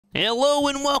Hello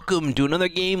and welcome to another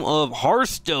game of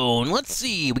Hearthstone. Let's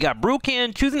see, we got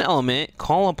Brucan, choose an element,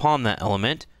 call upon that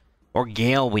element, or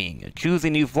Gale Wing. Choose a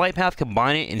new flight path,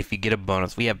 combine it, and if you get a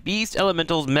bonus. We have Beast,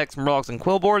 Elementals, Mechs, Murlocs, and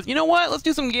Quillboars. You know what? Let's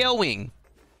do some Gale Wing.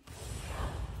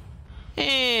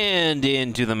 And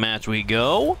into the match we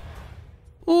go.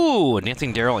 Ooh,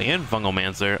 Dancing Daryl and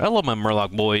Fungomancer. I love my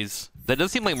Murloc boys. That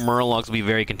does seem like Murlocs will be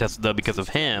very contested though because of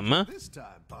him.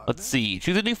 Let's see.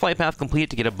 Choose a new flight path, complete it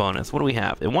to get a bonus. What do we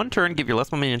have? In one turn, give your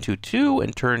last minion to 2.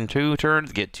 In turn 2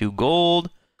 turns, get 2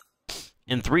 gold.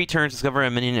 In 3 turns, discover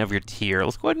a minion of your tier.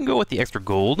 Let's go ahead and go with the extra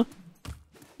gold.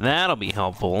 That'll be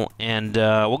helpful. And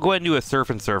we'll go ahead and do a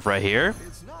Surf and Surf right here,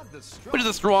 which is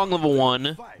a strong level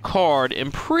 1 card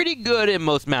and pretty good in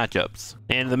most matchups.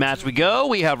 And the match we go,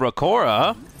 we have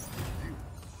Rakora,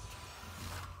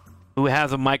 who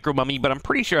has a Micro Mummy, but I'm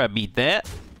pretty sure I beat that.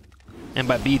 And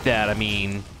by beat that, I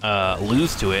mean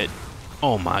lose to it.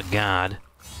 Oh my god.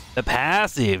 The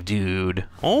passive, dude.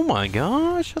 Oh my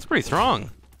gosh, that's pretty strong.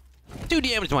 2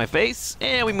 damage to my face,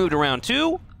 and we moved around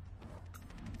 2.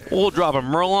 We'll drop a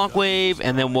Murloc Wave,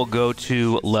 and then we'll go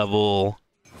to level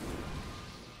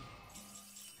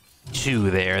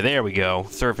 2 there. There we go.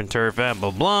 Surf and Turf, blah,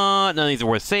 blah, blah. None of these are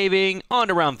worth saving. On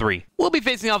to round 3. We'll be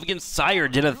facing off against Sire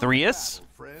Denethrius.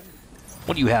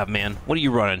 What do you have, man? What are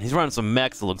you running? He's running some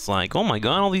mechs, it looks like. Oh my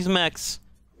god, all these mechs.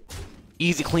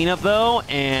 Easy cleanup, though,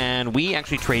 and we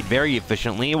actually trade very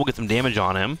efficiently. We'll get some damage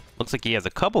on him. Looks like he has a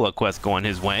couple of quests going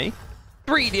his way.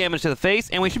 3 damage to the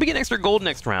face, and we should be getting extra gold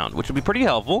next round, which will be pretty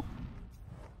helpful.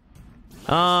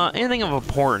 Anything of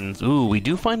importance? Ooh, we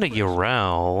do find a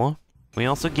Urel. We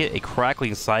also get a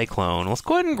Crackling Cyclone. Let's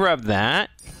go ahead and grab that.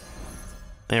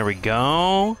 There we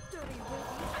go.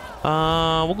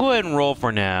 We'll go ahead and roll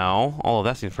for now. Oh,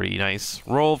 that seems pretty nice.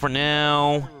 Roll for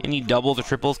now. Any doubles or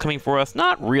triples coming for us?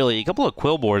 Not really. A couple of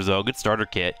Quillboars, though. Good starter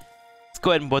kit. Let's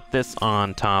go ahead and put this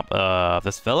on top of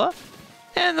this fella.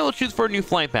 And then we'll choose for a new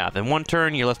flight path. In 1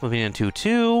 turn, you're less moving in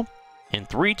 2/2. In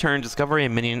 3 turns, discover a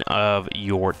minion of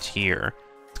your tier.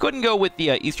 Let's go ahead and go with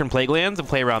the Eastern Plaguelands and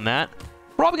play around that.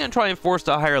 Probably going to try and force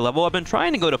to a higher level. I've been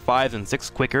trying to go to 5s and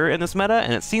 6 quicker in this meta,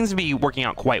 and it seems to be working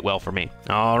out quite well for me.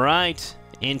 All right.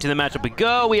 Into the matchup we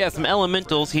go. We have some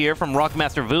Elementals here from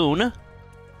Rockmaster Voon.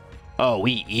 Oh,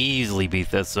 we easily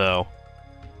beat this, so...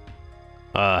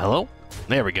 hello?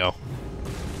 There we go.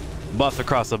 Buff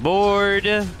across the board.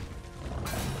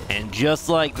 And just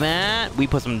like that, we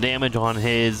put some damage on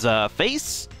his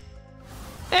face.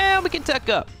 And we can tech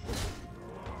up.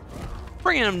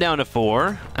 Bringing him down to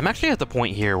 4. I'm actually at the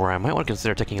point here where I might want to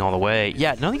consider teching all the way.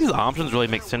 Yeah, none of these options really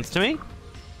make sense to me.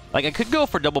 Like, I could go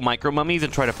for double Micro Mummies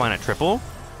and try to find a triple.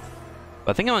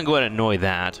 But I think I'm going to go ahead and annoy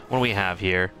that. What do we have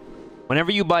here? Whenever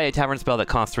you buy a Tavern spell that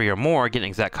costs 3 or more, get an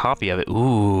exact copy of it.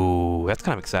 Ooh, that's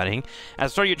kind of exciting. At the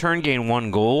start of your turn, gain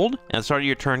 1 gold. At the start of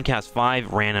your turn, cast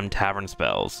 5 random Tavern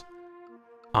spells.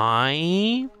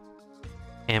 I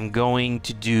am going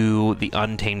to do the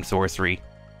Untamed Sorcery.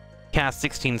 Cast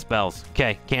 16 spells.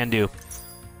 Okay, can do.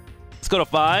 Let's go to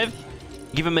 5.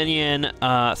 Give a minion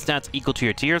stats equal to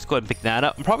your tiers. Go ahead and pick that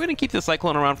up. I'm probably going to keep the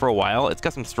Cyclone around for a while. It's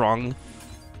got some strong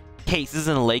cases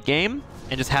in the late game,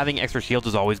 and just having extra shields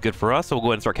is always good for us, so we'll go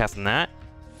ahead and start casting that.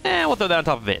 And we'll throw that on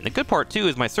top of it. And the good part, too,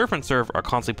 is my Surf and Surf are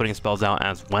constantly putting spells out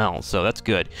as well, so that's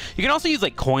good. You can also use,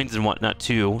 like, coins and whatnot,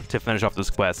 too, to finish off this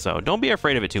quest, so don't be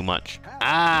afraid of it too much.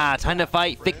 Ah, time to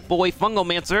fight Thick Boy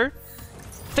Fungomancer.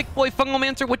 Thick Boy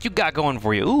Fungomancer, what you got going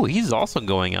for you? Ooh, he's also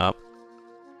going up.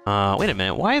 Wait a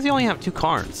minute. Why does he only have 2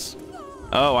 cards?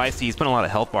 Oh, I see. He's putting a lot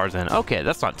of health bars in. Okay,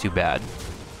 that's not too bad.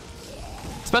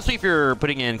 Especially if you're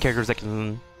putting in characters that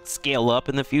can scale up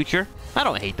in the future. I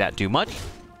don't hate that too much.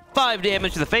 5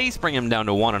 damage to the face, bring him down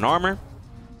to 1 in armor.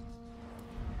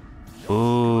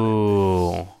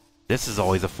 Ooh. This is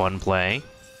always a fun play.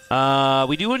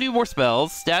 We do want to do more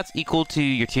spells. Stats equal to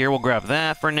your tier. We'll grab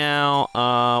that for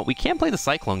now. We can play the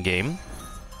Cyclone game,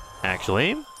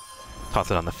 actually. Toss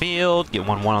it on the field, get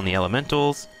 1/1 on the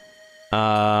Elementals.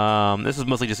 This is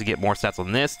mostly just to get more stats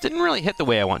on this. Didn't really hit the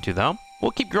way I want to, though.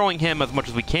 We'll keep growing him as much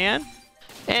as we can.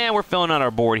 And we're filling out our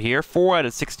board here. 4 out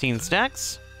of 16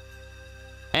 stacks.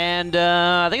 And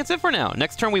I think that's it for now.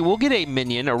 Next turn, we will get a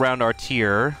minion around our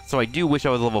tier. So I do wish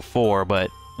I was level 4, but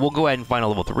we'll go ahead and find a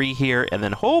level 3 here. And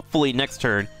then hopefully next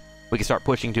turn, we can start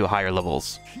pushing to higher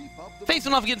levels.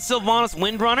 Facing off against Sylvanas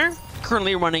Windrunner.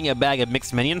 Currently running a bag of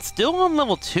mixed minions. Still on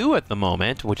level 2 at the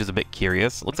moment, which is a bit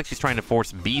curious. Looks like she's trying to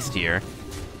force Beast here.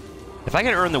 If I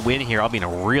can earn the win here, I'll be in a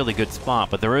really good spot,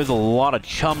 but there is a lot of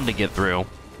chum to get through.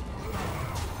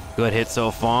 Good hit so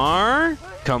far.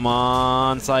 Come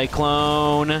on,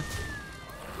 Cyclone.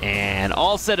 And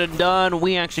all said and done,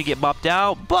 we actually get bopped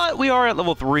out, but we are at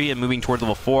level 3 and moving towards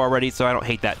level 4 already, so I don't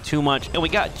hate that too much. And we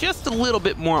got just a little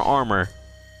bit more armor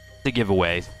to give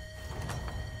away.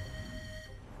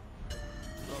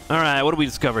 Alright, what do we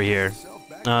discover here?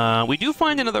 We do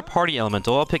find another party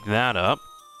elemental. I'll pick that up.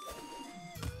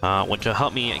 Which will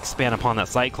help me expand upon that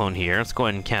cyclone here. Let's go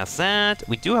ahead and cast that.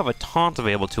 We do have a taunt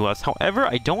available to us. However,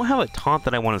 I don't have a taunt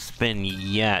that I want to spin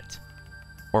yet.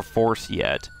 Or force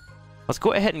yet. Let's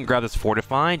go ahead and grab this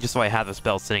Fortify, just so I have the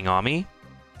spell sitting on me.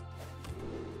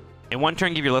 In one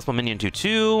turn, give your last minion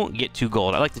 2/2, get 2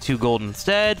 gold. I like the 2 gold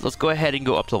instead. Let's go ahead and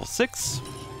go up to level 6.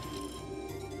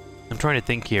 I'm trying to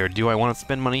think here. Do I want to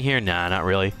spend money here? Nah, not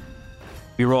really.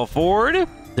 We roll forward.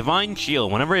 Divine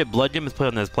Shield. Whenever a blood gem is put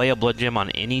on this, play a blood gem on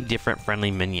any different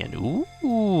friendly minion.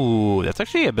 Ooh, that's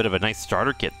actually a bit of a nice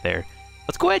starter kit there.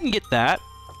 Let's go ahead and get that.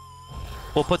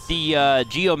 We'll put the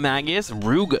Geomagus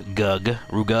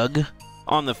Rugug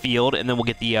on the field, and then we'll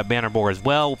get the banner boar as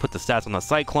well. We'll put the stats on the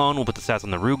Cyclone, we'll put the stats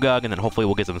on the Rugug, and then hopefully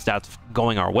we'll get some stats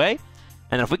going our way.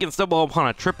 And if we can stumble upon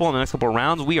a triple in the next couple of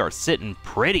rounds, we are sitting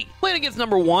pretty. Playing against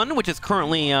number 1, which is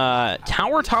currently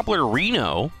Tower Toppler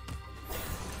Reno.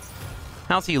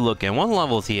 How's he looking? What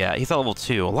level is he at? He's at level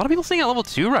 2. A lot of people staying at level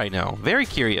 2 right now. Very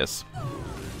curious.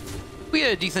 We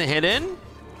had a decent hit in.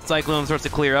 Cyclone starts to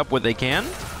clear up what they can.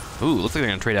 Ooh, looks like they're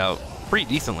going to trade out pretty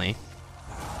decently.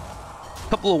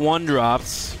 Couple of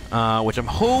 1-drops, which I'm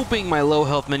hoping my low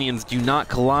health minions do not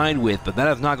collide with, but that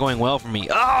is not going well for me.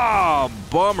 Ah,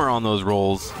 bummer on those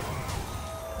rolls.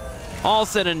 All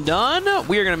said and done,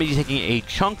 we are going to be taking a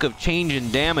chunk of change in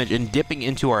damage and dipping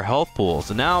into our health pool.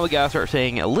 So now we got to start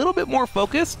staying a little bit more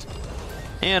focused,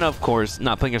 and of course,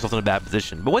 not putting ourselves in a bad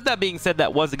position. But with that being said,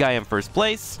 that was the guy in first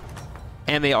place,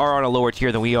 and they are on a lower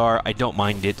tier than we are. I don't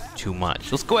mind it too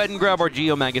much. Let's go ahead and grab our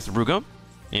Geomagus Rugo.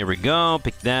 Here we go,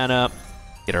 pick that up.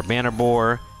 Get our banner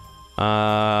boar. Do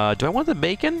I want the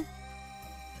bacon?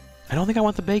 I don't think I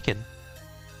want the bacon.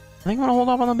 I think I'm gonna hold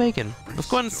off on the bacon. Let's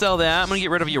go ahead and sell that. I'm gonna get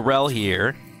rid of Urel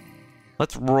here.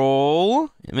 Let's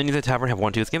roll. Minions at Tavern have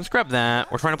 1/2. Let's grab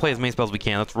that. We're trying to play as many spells as we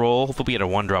can. Let's roll. Hopefully we get a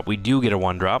 1-drop. We do get a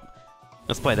 1-drop.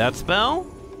 Let's play that spell.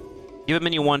 Give a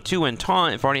minion 1/2 and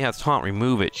taunt. If it already has taunt,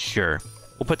 remove it. Sure.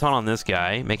 We'll put taunt on this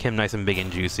guy. Make him nice and big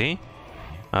and juicy.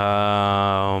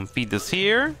 Feed this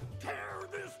here.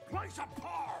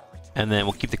 And then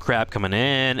we'll keep the crab coming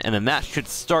in, and then that should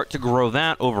start to grow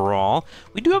that overall.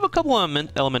 We do have a couple of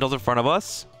elementals in front of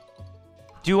us.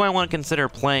 Do I want to consider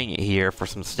playing it here for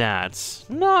some stats?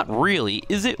 Not really.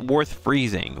 Is it worth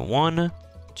freezing? 1,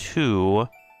 2...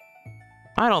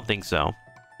 I don't think so.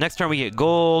 Next turn we get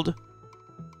gold.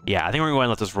 Yeah, I think we're going to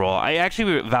let this roll. I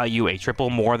actually value a triple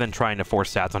more than trying to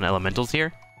force stats on elementals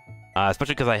here.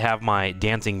 Especially because I have my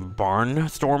Dancing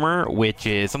Barnstormer, which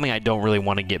is something I don't really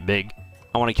want to get big.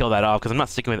 I want to kill that off because I'm not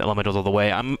sticking with elementals all the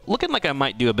way. I'm looking like I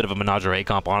might do a bit of a menagerie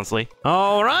comp, honestly.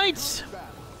 All right.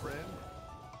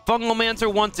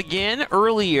 Fungalmancer once again.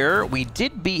 Earlier, we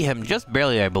did beat him just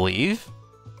barely, I believe.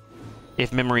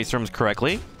 If memory serves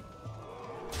correctly.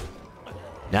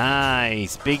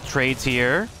 Nice. Big trades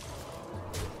here.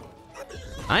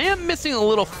 I am missing a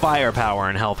little firepower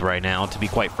and health right now, to be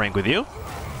quite frank with you.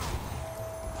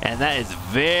 And that is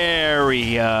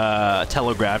very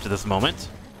telegraphed at this moment.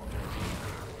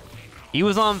 He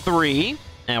was on 3,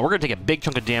 and we're going to take a big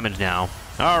chunk of damage now.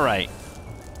 All right.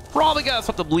 Probably got to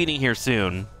stop the bleeding here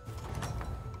soon.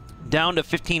 Down to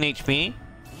 15 HP.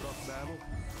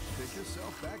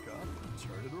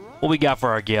 What we got for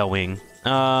our Gale Wing?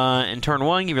 In turn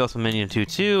 1, give yourself a minion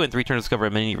 2/2, and 3 turns discover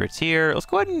a minion of your tier. Let's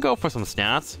go ahead and go for some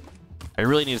stats. I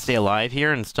really need to stay alive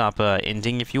here and stop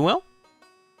ending, if you will.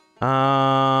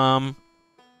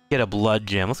 Get a blood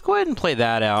gem. Let's go ahead and play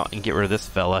that out and get rid of this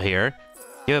fella here.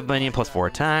 Give a minion +4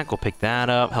 attack. We'll pick that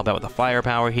up. Help out with the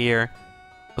firepower here.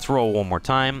 Let's roll one more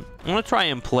time. I'm going to try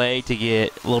and play to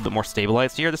get a little bit more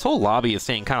stabilized here. This whole lobby is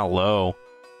staying kind of low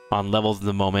on levels at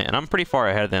the moment, and I'm pretty far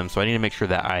ahead of them, so I need to make sure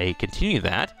that I continue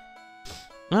that.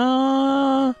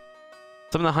 Some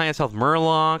of the highest health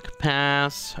Murloc,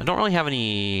 pass. I don't really have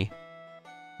any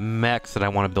mechs that I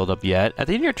want to build up yet. At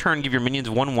the end of your turn, give your minions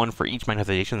 1/1 for each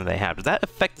magnetization that they have. Does that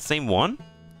affect the same one?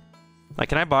 Like,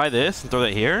 can I buy this and throw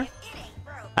that here?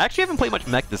 I actually haven't played much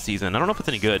mech this season. I don't know if it's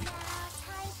any good.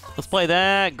 Let's play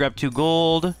that. Grab 2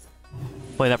 gold.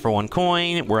 Play that for 1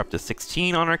 coin. We're up to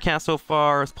 16 on our cast so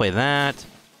far. Let's play that.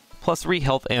 +3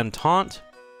 health and taunt.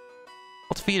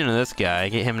 Let's feed into this guy.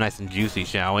 Get him nice and juicy,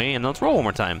 shall we? And let's roll one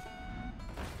more time.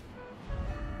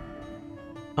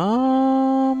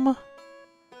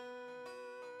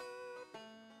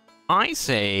 I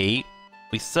say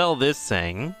we sell this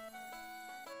thing.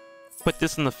 put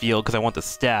this in the field because I want the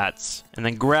stats, and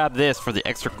then grab this for the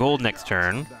extra gold next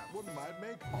turn,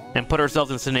 and put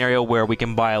ourselves in a scenario where we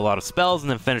can buy a lot of spells and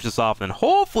then finish this off, and then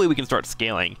hopefully we can start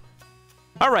scaling.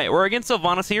 Alright, we're against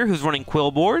Sylvanas here, who's running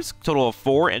Quillboars, total of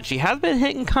 4, and she has been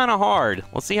hitting kind of hard.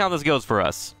 Let's see how this goes for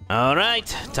us. Alright,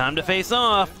 time to face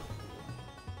off.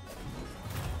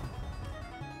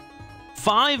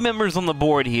 5 members on the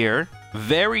board here.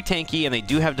 Very tanky, and they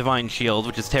do have Divine Shields,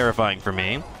 which is terrifying for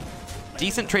me.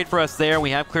 Decent trade for us there.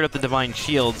 We have cleared up the Divine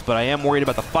Shields, but I am worried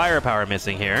about the firepower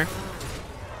missing here.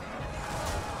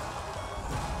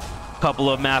 Couple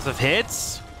of massive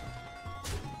hits.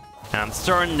 I'm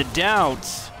starting to doubt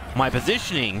my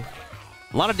positioning.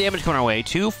 A lot of damage coming our way.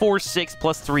 2, 4, 6,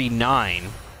 plus 3, 9.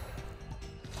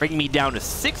 Bringing me down to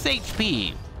 6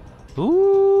 HP.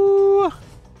 Ooh.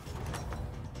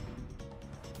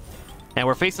 And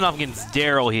we're facing off against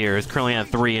Daryl here, who's currently at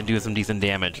 3 and doing some decent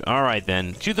damage. Alright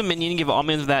then. Choose a minion, give all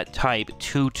minions of that type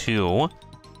 2/2.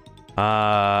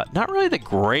 Not really the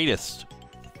greatest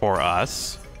for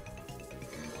us.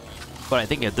 But I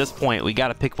think at this point, we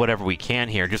gotta pick whatever we can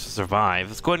here just to survive.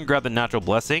 Let's go ahead and grab the Natural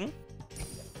Blessing.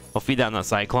 We'll feed that in that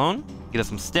Cyclone. Get us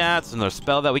some stats. Another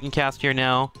spell that we can cast here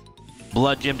now.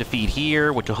 Blood Gem to feed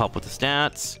here, which will help with the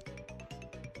stats.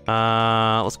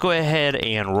 Let's go ahead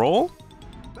and roll.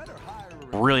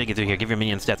 Really get through here. Give your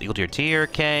minion stats equal to your tier.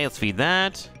 Okay, let's feed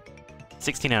that.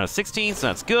 16 out of 16, so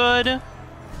that's good.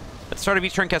 At the start of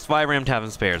each turn, cast 5 random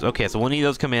Tavern Spares. Okay, so we'll need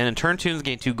those come in. And turn 2s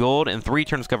gain 2 gold, and 3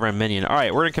 turns cover a minion.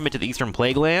 Alright, we're going to commit to the Eastern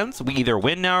Plague Lands. We either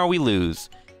win now or we lose.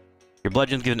 Your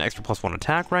Bludgeons give an extra +1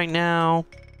 attack right now.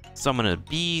 Summon a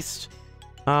Beast.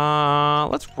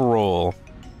 Let's roll.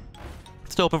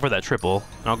 Still open for that triple.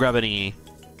 I'll grab any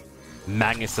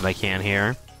Magnets that I can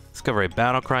here. Discover a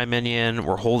Battlecry minion.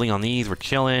 We're holding on these. We're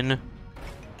chilling.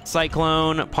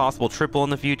 Cyclone. Possible triple in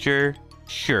the future.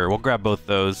 Sure, we'll grab both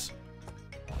those.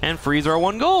 And freeze our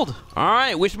 1 gold.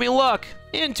 Alright, wish me luck.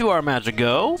 Into our Magic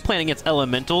Go. Playing against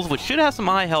Elementals, which should have some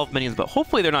high health minions, but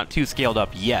hopefully they're not too scaled up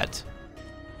yet.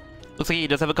 Looks like he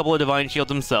does have a couple of Divine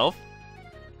Shields himself.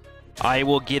 I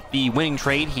will get the winning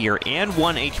trade here and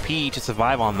 1 HP to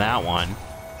survive on that one.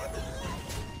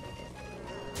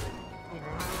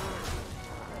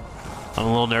 I'm a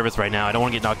little nervous right now. I don't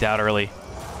want to get knocked out early.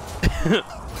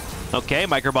 Okay,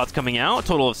 Microbots coming out. A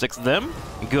total of 6 of them.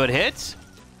 Good hit.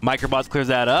 Microbots clears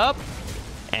that up.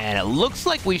 And it looks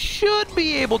like we should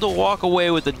be able to walk away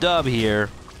with the dub here.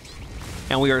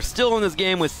 And we are still in this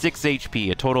game with 6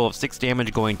 HP. A total of 6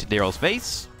 damage going to Daryl's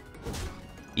face.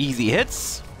 Easy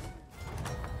hits.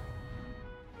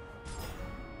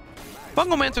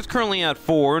 Fungomancer's currently at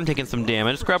 4 and taking some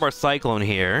damage. Let's grab our Cyclone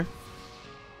here.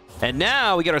 And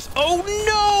now we get our... Oh,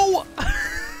 no!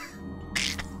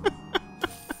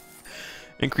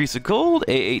 Increase the gold.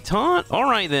 A8 taunt. All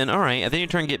right, then. All right. At the end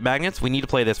of your turn, get magnets. We need to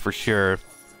play this for sure.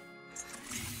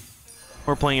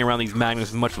 We're playing around these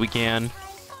magnets as much as we can.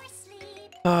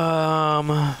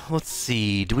 Let's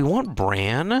see. Do we want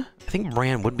Bran? I think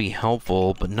Bran would be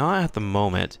helpful, but not at the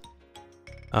moment.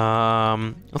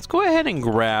 Let's go ahead and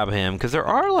grab him, because there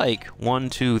are like 1,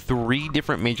 2, 3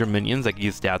 different major minions I can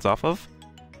use stats off of.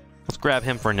 Let's grab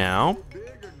him for now.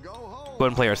 Go ahead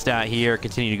and play our stat here,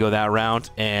 continue to go that route,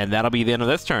 and that'll be the end of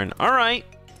this turn. Alright,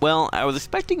 well, I was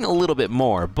expecting a little bit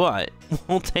more, but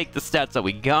we'll take the stats that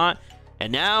we got,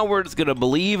 and now we're just gonna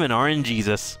believe in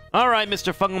RNGesus. Alright,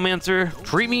 Mr. Fungomancer,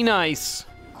 treat me nice.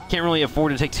 Can't really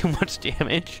afford to take too much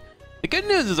damage. The good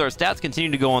news is our stats continue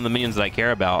to go on the minions that I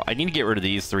care about. I need to get rid of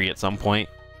these 3 at some point,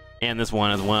 and this one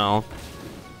as well.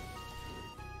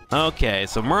 Okay,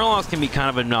 so Murlocs can be kind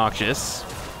of obnoxious.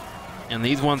 And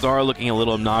these ones are looking a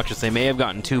little obnoxious. They may have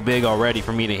gotten too big already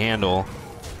for me to handle.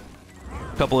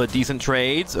 Couple of decent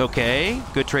trades. Okay,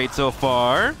 good trade so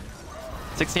far.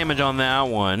 6 damage on that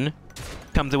one.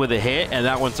 Comes in with a hit, and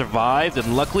that one survives.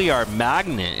 And luckily our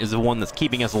Magnet is the one that's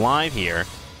keeping us alive here.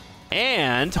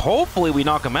 And hopefully we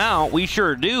knock him out. We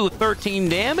sure do. 13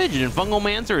 damage, and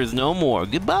Fungomancer is no more.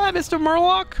 Goodbye, Mr.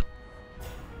 Murloc.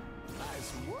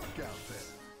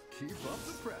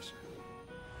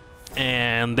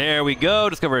 And there we go.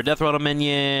 Discover a Death Rattle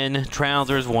minion.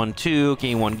 Trousers 1/2.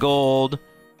 Gain 1 gold.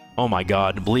 Oh my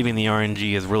god. Believing the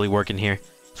RNG is really working here.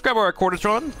 Let's grab our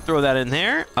Quartertron. Throw that in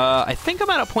there. I think I'm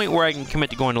at a point where I can commit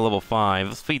to going to level 5.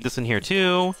 Let's feed this in here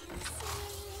too.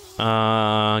 Get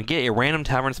a random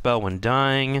tavern spell when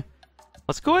dying.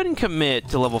 Let's go ahead and commit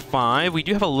to level 5. We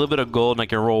do have a little bit of gold, and I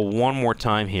can roll 1 more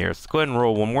time here. So let's go ahead and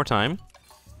roll 1 more time.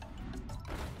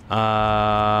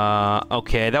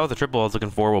 Okay, that was the triple I was looking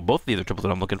for. Well, both of these are triples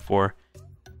that I'm looking for.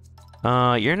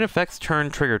 Your effects turn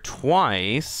trigger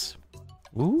twice.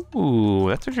 Ooh,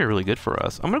 that's actually really good for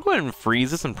us. I'm gonna go ahead and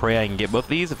freeze this and pray I can get both of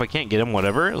these. If I can't get them,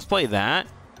 whatever. Let's play that.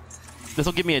 This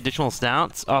will give me additional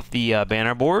stats off the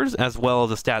banner boards, as well as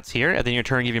the stats here. At the end of your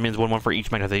turn, give your minions 1/1 for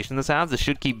each magnetization this has. This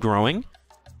should keep growing.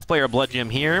 Let's play our blood gem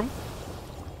here.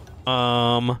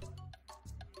 And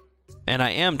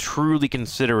I am truly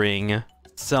considering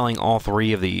selling all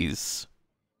 3 of these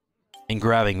and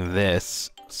grabbing this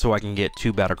so I can get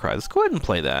 2 battle cries. Let's go ahead and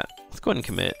play that. Let's go ahead and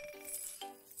commit.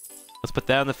 Let's put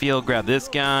that in the field, grab this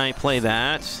guy, play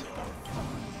that.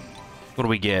 What do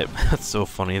we get? That's so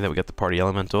funny that we got the party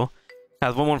elemental.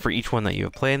 Has 1/1 for each one that you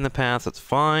have played in the past. That's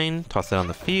fine. Toss that on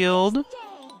the field.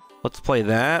 Let's play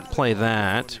that, play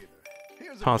that.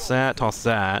 Toss that,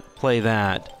 play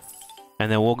that.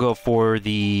 And then we'll go for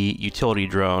the utility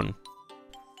drone.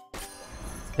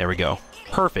 There we go.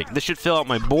 Perfect. This should fill out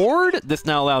my board. This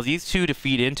now allows these 2 to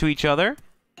feed into each other.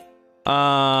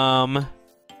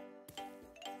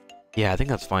 Yeah, I think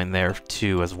that's fine there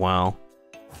too as well.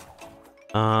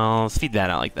 Let's feed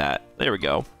that out like that. There we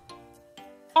go.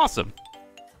 Awesome.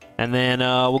 And then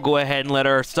we'll go ahead and let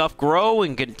our stuff grow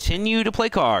and continue to play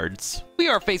cards. We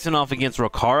are facing off against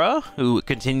Rokara, who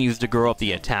continues to grow up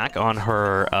the attack on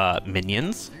her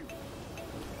minions.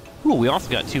 Ooh, we also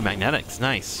got 2 magnetics.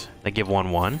 Nice. They give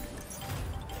 1/1.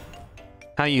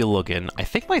 How you looking? I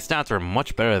think my stats are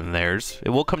much better than theirs. It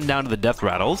will come down to the death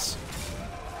rattles.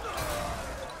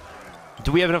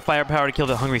 Do we have enough firepower to kill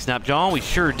the hungry Snapjaw? We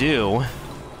sure do.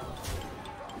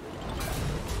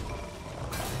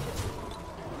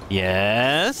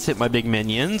 Yes, hit my big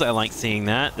minions. I like seeing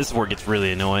that. This is where it gets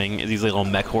really annoying, these little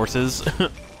mech horses.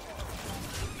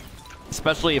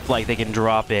 Especially if, like, they can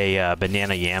drop a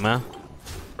banana yama.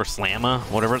 Or slamma,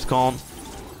 whatever it's called.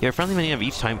 You have a friendly minion of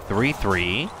each time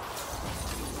 3/3.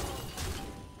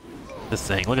 This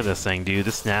thing, look at this thing, dude.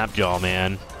 This Snapjaw,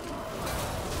 man.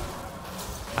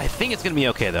 I think it's gonna be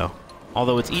okay, though.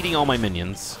 Although it's eating all my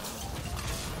minions.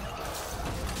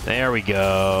 There we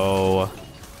go.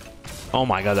 Oh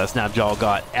my god, that Snapjaw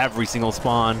got every single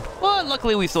spawn. But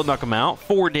luckily we still knock him out.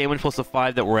 4 damage plus the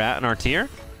 5 that we're at in our tier.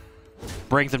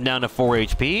 Brings him down to 4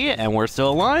 HP, and we're still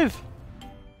alive.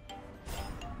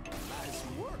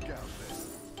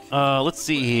 Let's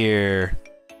see here.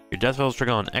 Your death rolls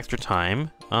trigger on extra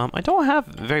time. I don't have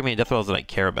very many death rolls that I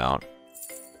care about.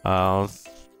 Let's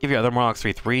give your other Murlocs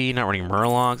 3/3, not running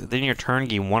Murlocs. Then your turn,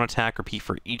 gain 1 attack, repeat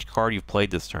for each card you've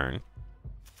played this turn.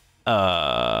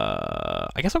 I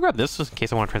guess I'll grab this just in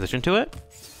case I want to transition to it.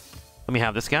 Let me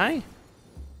have this guy.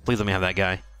 Please let me have that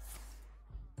guy.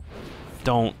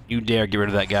 Don't you dare get rid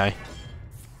of that guy.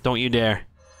 Don't you dare.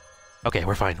 Okay,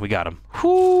 we're fine. We got him.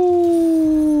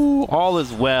 Whoo! All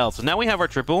is well. So now we have our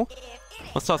triple.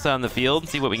 Let's toss that on the field and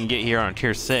see what we can get here on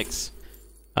tier 6.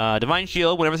 Divine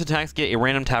Shield. Whenever this attacks, get a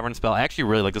random tavern spell. I actually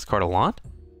really like this card a lot.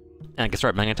 And I can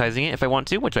start magnetizing it if I want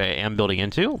to, which I am building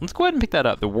into. Let's go ahead and pick that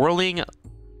up. The Whirling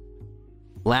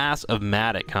Lass of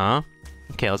Matic, huh?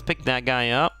 Okay, let's pick that guy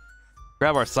up.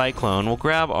 Grab our Cyclone. We'll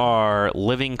grab our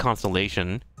Living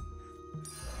Constellation.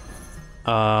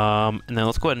 And then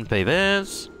let's go ahead and pay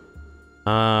this.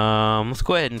 Let's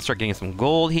go ahead and start getting some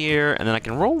gold here. And then I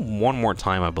can roll 1 more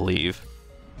time, I believe.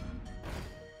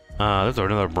 There's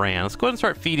another brand. Let's go ahead and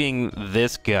start feeding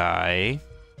this guy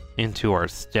into our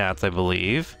stats, I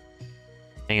believe.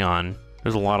 Hang on.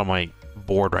 There's a lot on my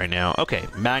board right now. Okay,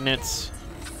 magnets.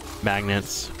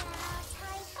 Magnets.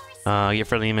 Get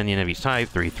friendly minion of each type,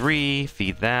 3/3.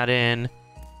 Feed that in.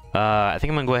 I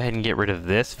think I'm gonna go ahead and get rid of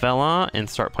this fella and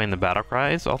start playing the battle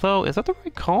cries. Although, is that the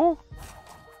right call?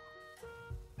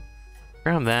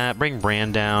 Grab that, bring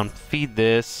Brand down, feed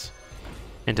this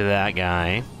into that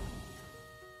guy.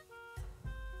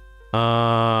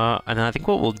 And then I think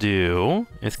what we'll do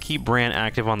is keep Brand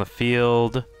active on the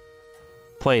field.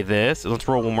 Play this. Let's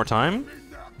roll 1 more time.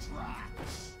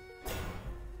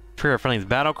 Trigger Friendly's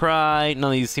Battle Cry. None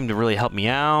of these seem to really help me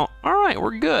out. Alright,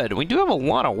 we're good. We do have a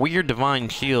lot of weird Divine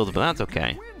Shields, but that's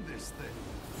okay.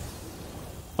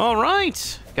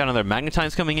 Alright. Got another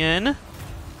Magnetize coming in.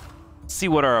 Let's see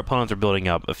what our opponents are building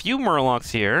up. A few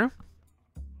Murlocs here.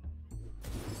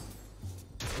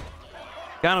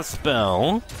 Got a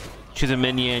spell. Choose a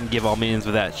minion, give all minions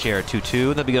with that share 2/2.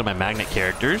 That'd be good on my magnet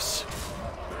characters.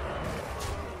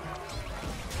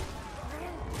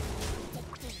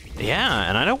 Yeah,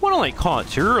 and I don't want to like call it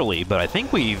too early, but I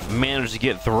think we've managed to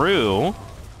get through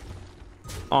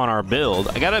on our build.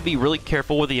 I gotta be really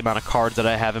careful with the amount of cards that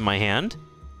I have in my hand,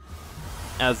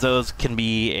 as those can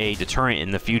be a deterrent in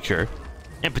the future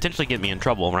and potentially get me in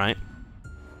trouble, right?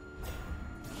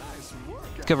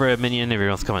 Discover a minion if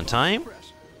everyone else come in time.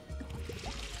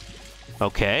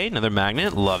 Okay, another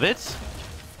magnet, love it.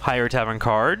 Higher tavern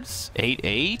cards,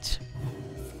 8/8.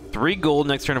 3 gold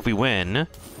next turn if we win.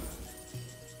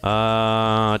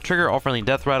 Trigger all friendly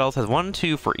death rattles. Has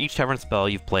 1/2 for each tavern spell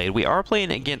you've played. We are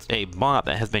playing against a bot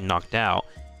that has been knocked out.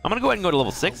 I'm gonna go ahead and go to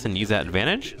level 6 and use that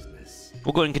advantage.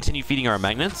 We'll go ahead and continue feeding our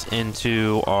magnets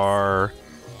into our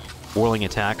whirling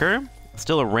attacker.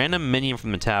 Still a random minion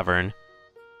from the tavern.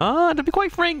 To be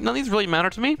quite frank, none of these really matter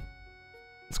to me.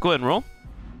 Let's go ahead and roll.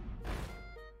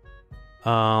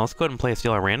 Let's go ahead and play a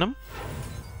steal at random.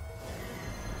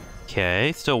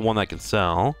 Okay, still one that can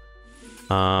sell.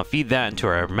 Feed that into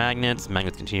our magnets.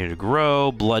 Magnets continue to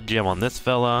grow. Blood gem on this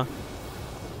fella,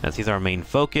 as he's our main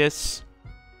focus.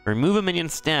 Remove a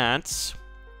minion's stats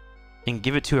and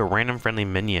give it to a random friendly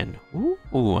minion.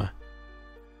 Ooh.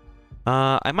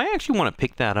 I might actually want to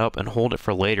pick that up and hold it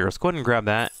for later. Let's go ahead and grab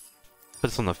that. Put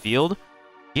this on the field.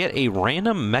 Get a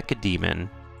random mecha demon.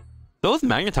 Those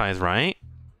magnetize, right?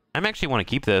 I actually want to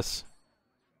keep this.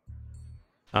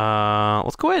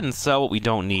 Let's go ahead and sell what we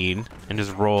don't need and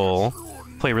just roll.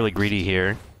 Play really greedy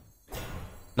here.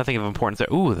 Nothing of importance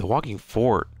there. Ooh, the walking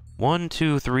fort. 1,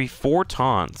 2, 3, 4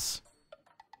 taunts.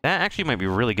 That actually might be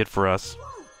really good for us.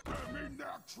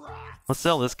 Let's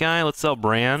sell this guy. Let's sell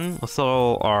Bran. Let's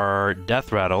sell our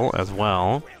death rattle as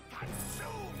well.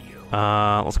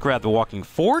 Let's grab the walking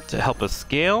fort to help us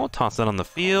scale. Toss that on the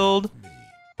field.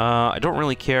 I don't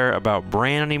really care about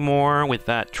Bran anymore with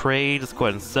that trade. Let's go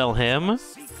ahead and sell him.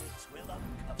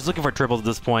 Just looking for triples at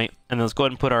this point. And then let's go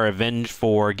ahead and put our Avenge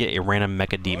for get a random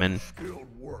mecha demon.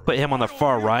 Put him on the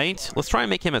far right. Let's try and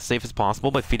make him as safe as possible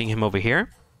by feeding him over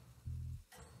here.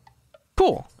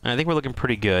 Cool. And I think we're looking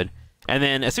pretty good. And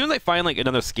then as soon as I find like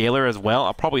another scaler as well,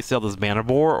 I'll probably sell this banner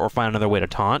boar or find another way to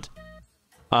taunt.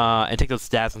 And take those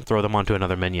stats and throw them onto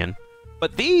another minion.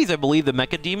 But these, I believe, the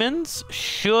mecha demons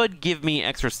should give me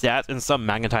extra stats and some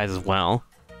magnetize as well.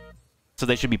 So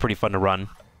they should be pretty fun to run.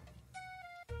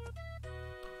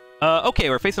 Okay,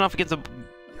 we're facing off against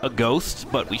a ghost,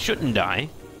 but we shouldn't die.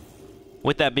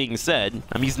 With that being said,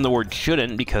 I'm using the word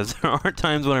shouldn't because there are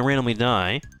times when I randomly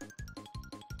die.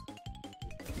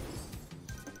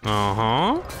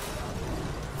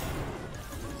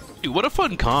 Dude, what a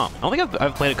fun comp. I don't think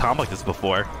I've played a comp like this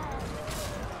before.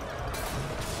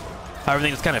 How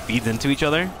everything just kind of feeds into each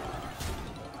other.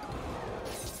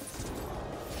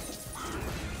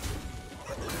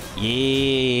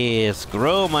 Yes,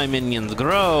 grow my minions,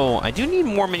 grow. I do need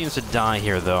more minions to die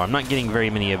here though. I'm not getting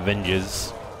very many Avenges,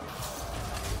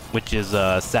 which is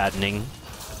saddening.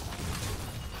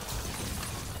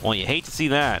 Well, you hate to see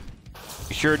that.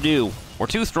 You sure do. We're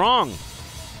too strong.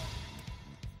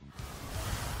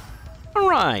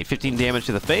 Alright, 15 damage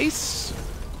to the face.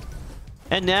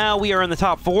 And now we are in the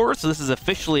top 4, so this is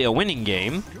officially a winning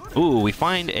game. Ooh, we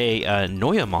find a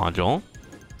Noya module.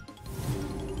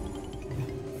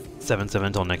 7/7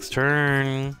 until next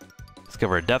turn.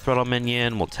 Discover a death rattle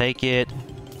minion, we'll take it.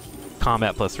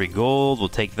 Combat plus 3 gold, we'll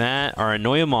take that. Our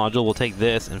Noya module, we'll take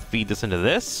this and feed this into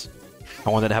this. I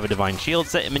want that to have a divine shield.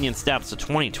 Set minion stats to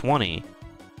 20/20.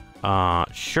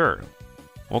 Sure.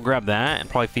 We'll grab that and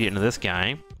probably feed it into this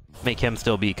guy. Make him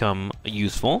still become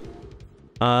useful.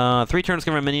 3 turns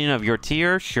give a minion of your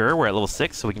tier. Sure, we're at level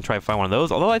 6, so we can try to find one of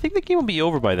those. Although I think the game will be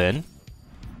over by then.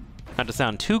 Not to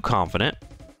sound too confident.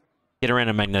 Get a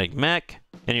random magnetic mech.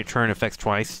 And your turn affects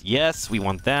twice. Yes, we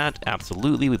want that.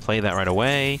 Absolutely, we play that right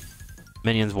away.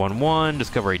 Minions 1/1.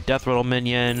 Discover a death rattle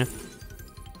minion.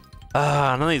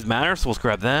 None of these matter, so we'll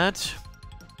grab that.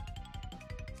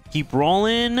 Keep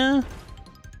rolling.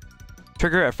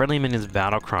 Trigger a friendly minion's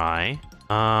battle cry.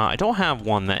 I don't have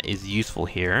one that is useful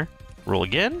here. Roll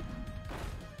again.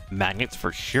 Magnets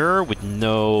for sure, with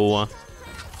no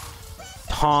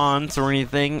taunts or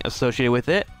anything associated with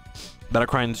it. Battle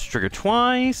cry trigger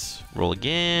twice. Roll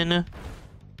again.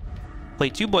 Play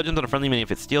 2 bludgeons on a friendly minion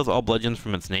if it steals all bludgeons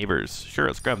from its neighbors. Sure,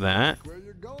 let's grab that.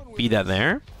 Feed that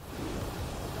there.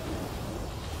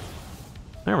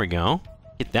 There we go.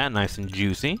 Get that nice and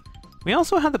juicy. We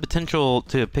also have the potential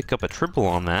to pick up a triple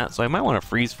on that, so I might want to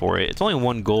freeze for it. It's only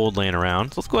 1 gold laying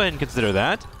around, so let's go ahead and consider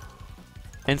that.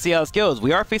 And see how this goes.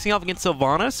 We are facing off against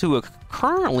Sylvanas, who are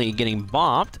currently getting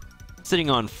bopped,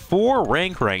 sitting on 4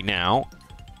 rank right now,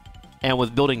 and was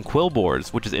building quill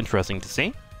boards, which is interesting to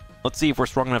see. Let's see if we're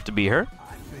strong enough to beat her.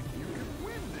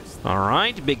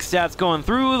 Alright, big stats going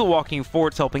through. The walking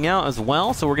fort's helping out as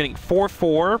well, so we're getting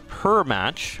 4/4 per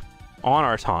match on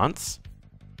our taunts.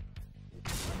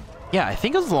 Yeah, I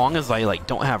think as long as I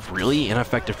don't have really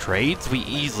ineffective trades, we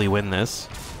easily win this.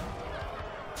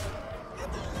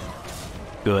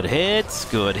 Good hits,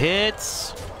 good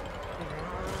hits.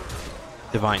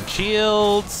 Divine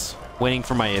shields. Waiting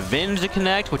for my Avenge to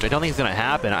connect, which I don't think is going to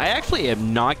happen. I actually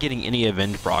am not getting any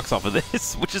Avenge procs off of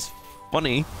this, which is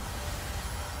funny.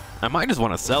 I might just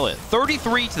want to sell it.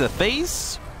 33 to the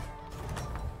face.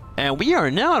 And we are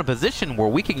now in a position where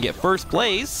we can get first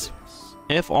place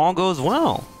if all goes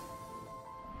well.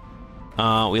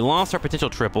 We lost our potential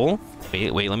triple.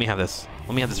 Wait, let me have this.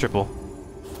 Let me have this triple.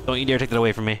 Don't you dare take that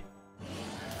away from me.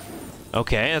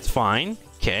 Okay, that's fine.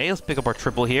 Okay, let's pick up our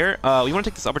triple here. We want to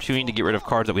take this opportunity to get rid of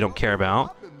cards that we don't care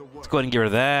about. Let's go ahead and get rid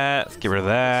of that. Let's get rid of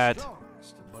that.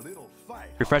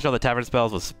 Refresh all the tavern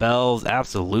spells with spells.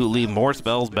 Absolutely. More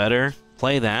spells, better.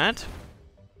 Play that.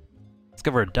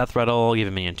 Discover a death rattle. Give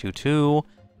a minion 2/2.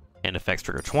 And effects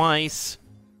trigger twice.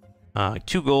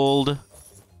 2 gold.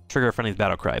 Trigger a friendly's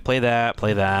battle cry. Play that.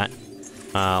 Play that.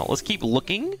 Let's keep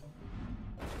looking.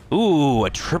 Ooh,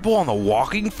 a triple on the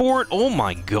walking fort? Oh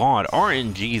my god.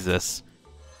 RNGesus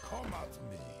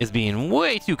is being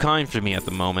way too kind for me at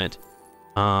the moment.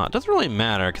 It doesn't really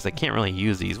matter because I can't really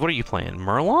use these. What are you playing?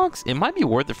 Murlocs? It might be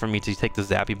worth it for me to take the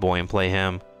Zappy Boy and play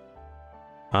him.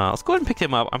 Let's go ahead and pick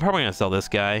him up. I'm probably going to sell this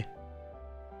guy.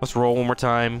 Let's roll one more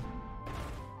time.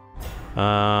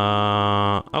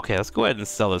 Okay, let's go ahead and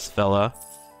sell this fella.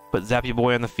 Put Zappy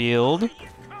Boy on the field.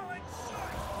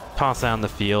 Toss out on the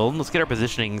field. Let's get our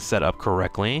positioning set up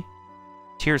correctly.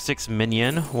 Tier 6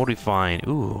 minion. What do we find?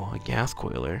 Ooh, a gas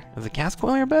coiler. Is a gas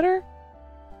coiler better?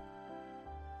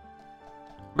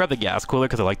 Grab the gas cooler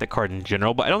because I like that card in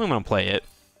general, but I don't think I'm going to play it.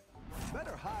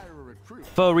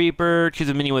 Foe Reaper, choose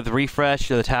a minion with refresh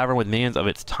to the tavern with minions of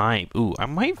its type. Ooh, I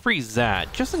might freeze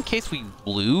that just in case we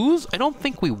lose. I don't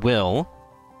think we will,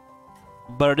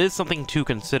 but it is something to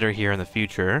consider here in the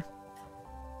future.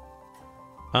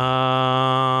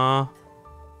 All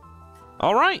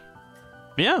right.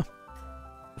 Yeah.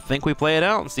 I think we play it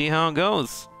out and see how it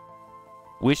goes.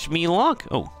 Wish me luck.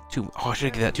 Oh, 2. Oh, I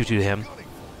should give that 2/2 to him.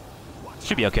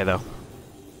 Should be okay, though.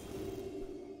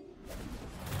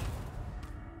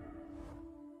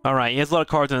 Alright, he has a lot of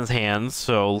cards in his hands,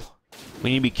 so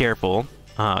we need to be careful.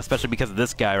 Especially because of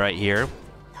this guy right here.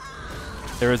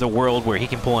 There is a world where he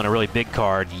can pull in a really big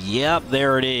card. Yep,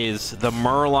 there it is. The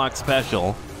Murloc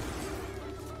special.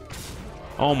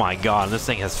 Oh my god, this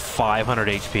thing has 500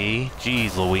 HP.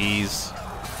 Jeez Louise.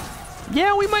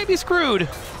 Yeah, we might be screwed.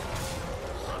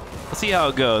 Let's see how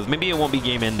it goes. Maybe it won't be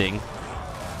game ending.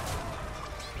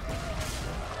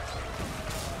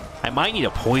 I might need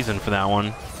a poison for that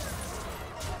one.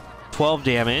 12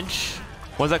 damage.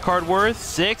 What's that card worth?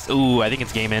 6? Ooh, I think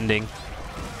it's game ending.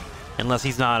 Unless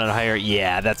he's not at a higher...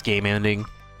 Yeah, that's game ending.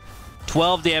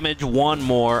 12 damage, 1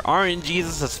 more.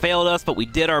 RNGesus has failed us, but we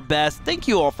did our best. Thank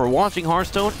you all for watching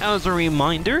Hearthstone. As a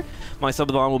reminder, my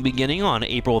subathon will be beginning on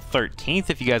April 13th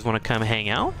if you guys want to come hang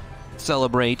out.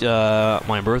 Celebrate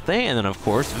my birthday, and then, of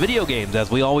course, video games,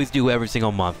 as we always do every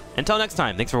single month. Until next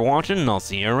time, thanks for watching, and I'll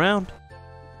see you around.